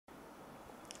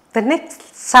The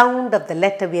next sound of the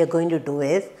letter we are going to do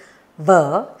is V,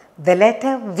 the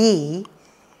letter V,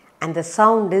 and the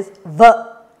sound is V.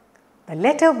 The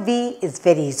letter V is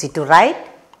very easy to write.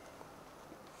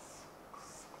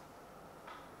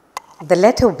 The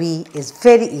letter V is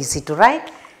very easy to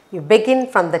write. You begin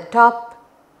from the top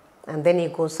and then you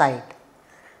go side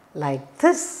like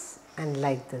this and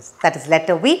like this. That is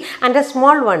letter V, and a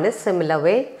small one is similar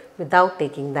way without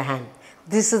taking the hand.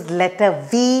 This is letter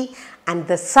V and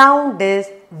the sound is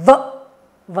V,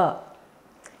 V.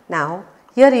 Now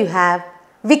here you have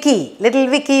Vicky, little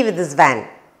Vicky with his van.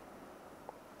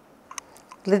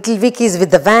 Little Vicky is with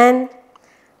the van.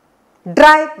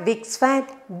 Drive Vic's van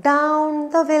down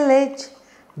the village.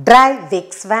 Drive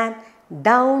Vic's van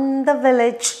down the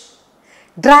village.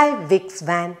 Drive Vic's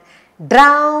van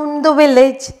down the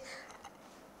village.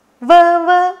 V,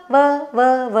 V, V,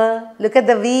 V, V. Look at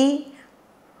the V.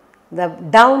 The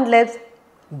down lips,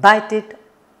 bite it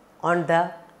on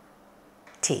the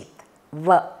teeth.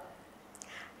 V.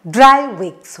 Drive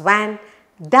Vic's van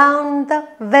down the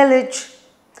village.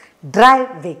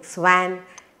 Drive Vic's van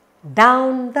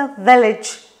down the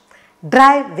village.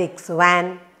 Drive Vic's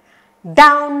van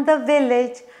down the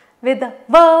village with a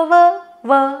V, V,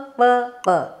 V, V,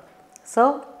 V.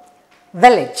 So,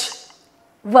 village,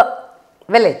 V,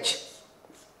 village.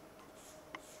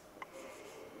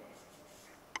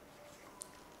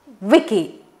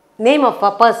 Vicky, name of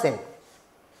a person.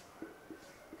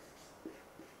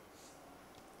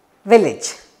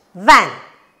 Village, van,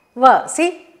 V.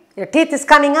 See, your teeth is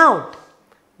coming out.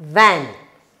 Van.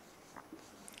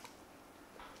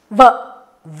 V,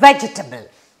 vegetable.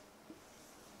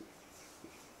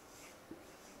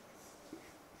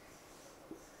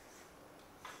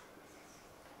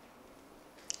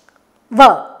 V,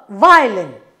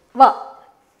 violin. V,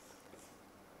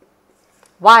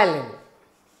 violin.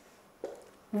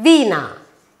 Veena.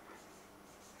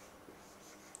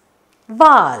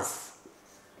 Vase.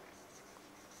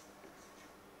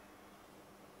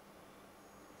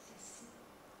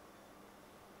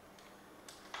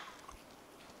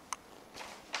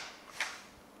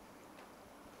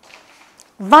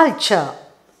 Vulture.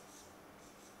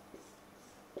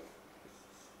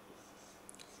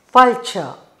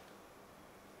 Vulture.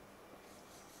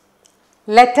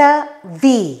 Letter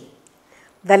V.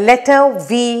 The letter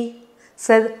V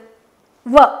says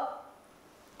V.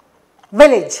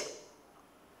 Village.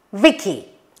 Vicky.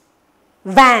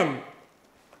 Van.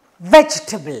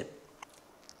 Vegetable.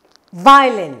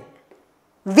 Violin.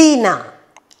 Veena.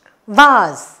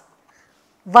 Vase.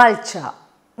 Vulture.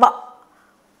 V.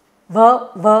 V,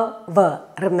 V, V.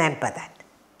 Remember that.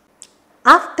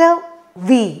 After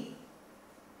V,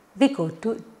 we go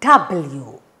to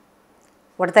W.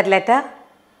 What is that letter?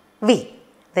 V.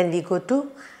 Then we go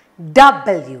to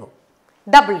W.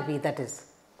 Double V, that is.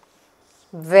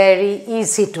 Very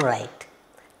easy to write.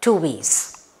 Two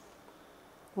V's.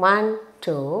 1,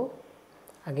 2.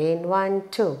 Again 1,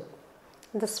 2.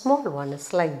 The small one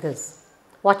is like this.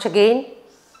 Watch again.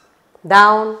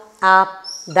 Down, up,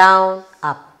 down,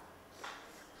 up.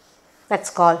 That's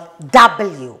called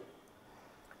W.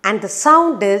 And the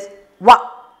sound is wa.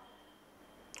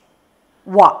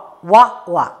 Wa, wa,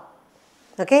 wa.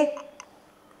 Okay?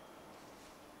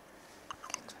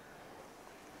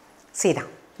 See now.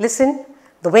 Listen.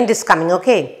 The wind is coming,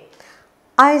 okay?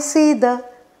 I see the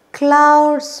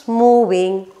clouds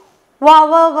moving. Wa,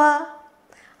 wa, wa.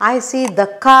 I see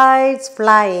the kites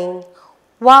flying.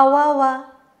 Wa, wa, wa.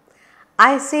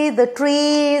 I see the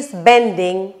trees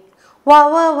bending. Wa,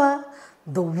 wa, wa.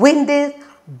 The wind is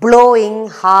blowing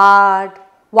hard.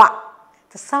 Wa.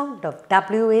 The sound of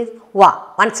W is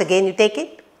wa. Once again you take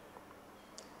it.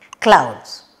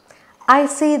 Clouds. I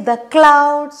see the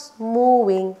clouds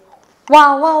moving.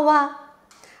 Wa, wa, wa.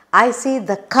 I see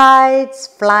the kites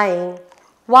flying.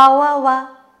 Wa, wa, wa.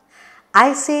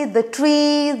 I see the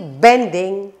trees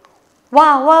bending.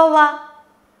 Wa, wa, wa.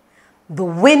 The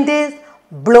wind is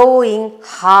blowing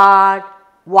hard.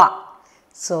 Wa.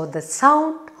 So the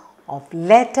sound of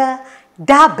letter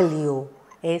W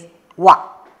is wa.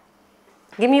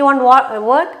 Give me one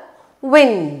word.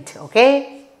 Wind.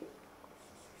 Okay.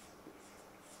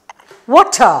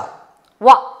 Water.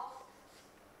 Wa.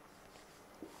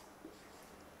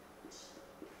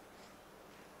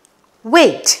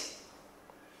 Wait.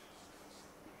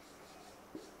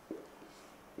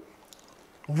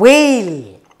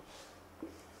 Whale.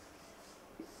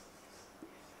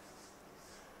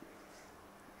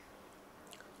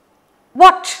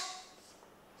 What?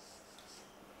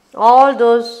 All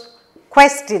those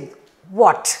questions.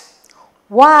 What?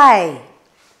 Why?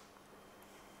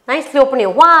 Nicely open here.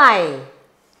 Why?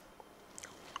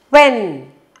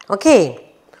 When?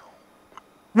 Okay.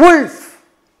 Wolf.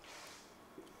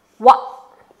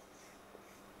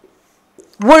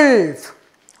 Wolf.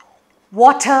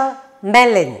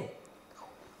 Watermelon.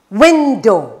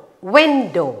 Window.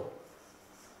 Window.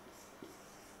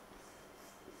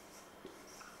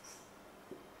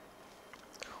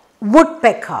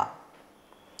 Woodpecker.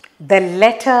 The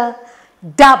letter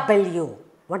W.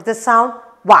 What's the sound?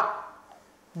 Wa.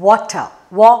 Water.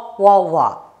 Wa, wa,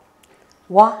 wa.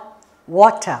 Wa,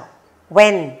 water.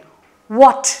 When.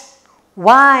 What.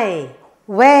 Why.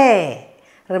 Where.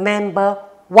 Remember,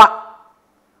 wa.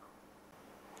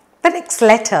 The next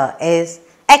letter is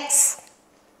X.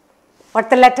 What's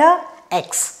the letter?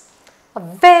 X.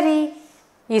 Very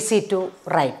easy to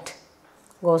write.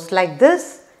 Goes like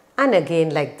this and again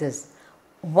like this.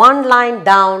 One line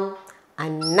down,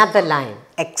 another line.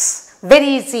 X. Very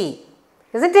easy,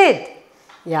 isn't it?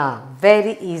 Yeah,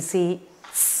 very easy.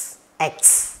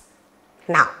 X.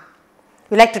 Now,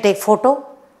 you like to take photo?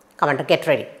 Come on, get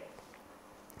ready.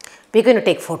 We're going to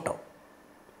take photo.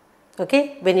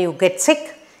 Okay, when you get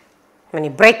sick, when you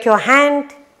break your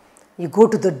hand, you go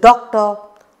to the doctor.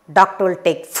 Doctor will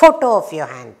take photo of your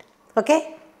hand.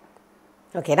 Okay?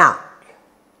 Okay, now.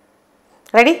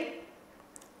 Ready?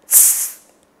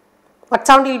 What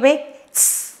sound you'll make?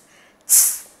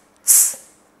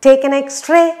 Take an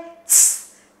X-ray.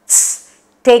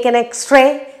 Take an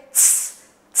X-ray.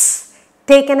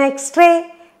 Take an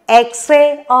X-ray.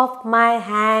 X-ray of my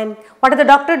hand. What does the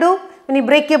doctor do when you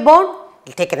break your bone?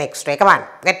 He'll take an X-ray. Come on,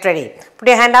 get ready. Put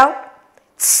your hand out.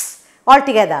 All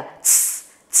together.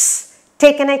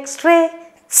 Take an X-ray.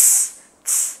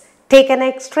 Take an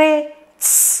X-ray.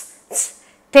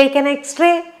 Take an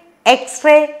X-ray.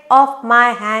 X-ray of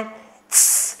my hand.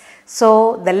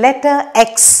 So the letter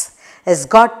X has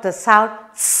got the sound.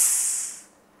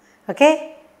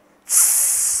 Okay?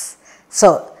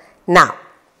 So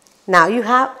now you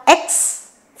have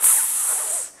X.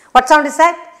 What sound is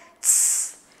that?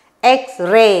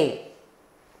 X-ray.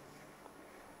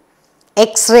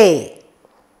 X-ray.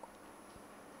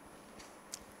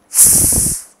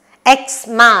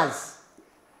 Xmas.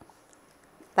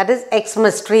 That is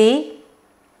Xmas tree.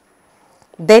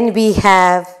 Then we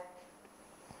have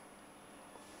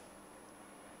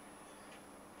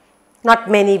not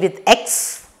many with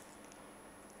X.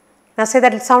 Now say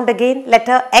that sound again.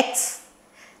 Letter X.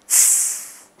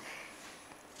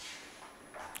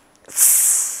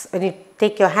 When you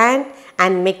take your hand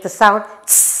and make the sound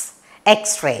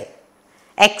X-ray.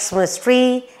 Xmas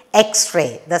tree,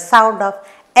 X-ray. The sound of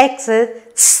X is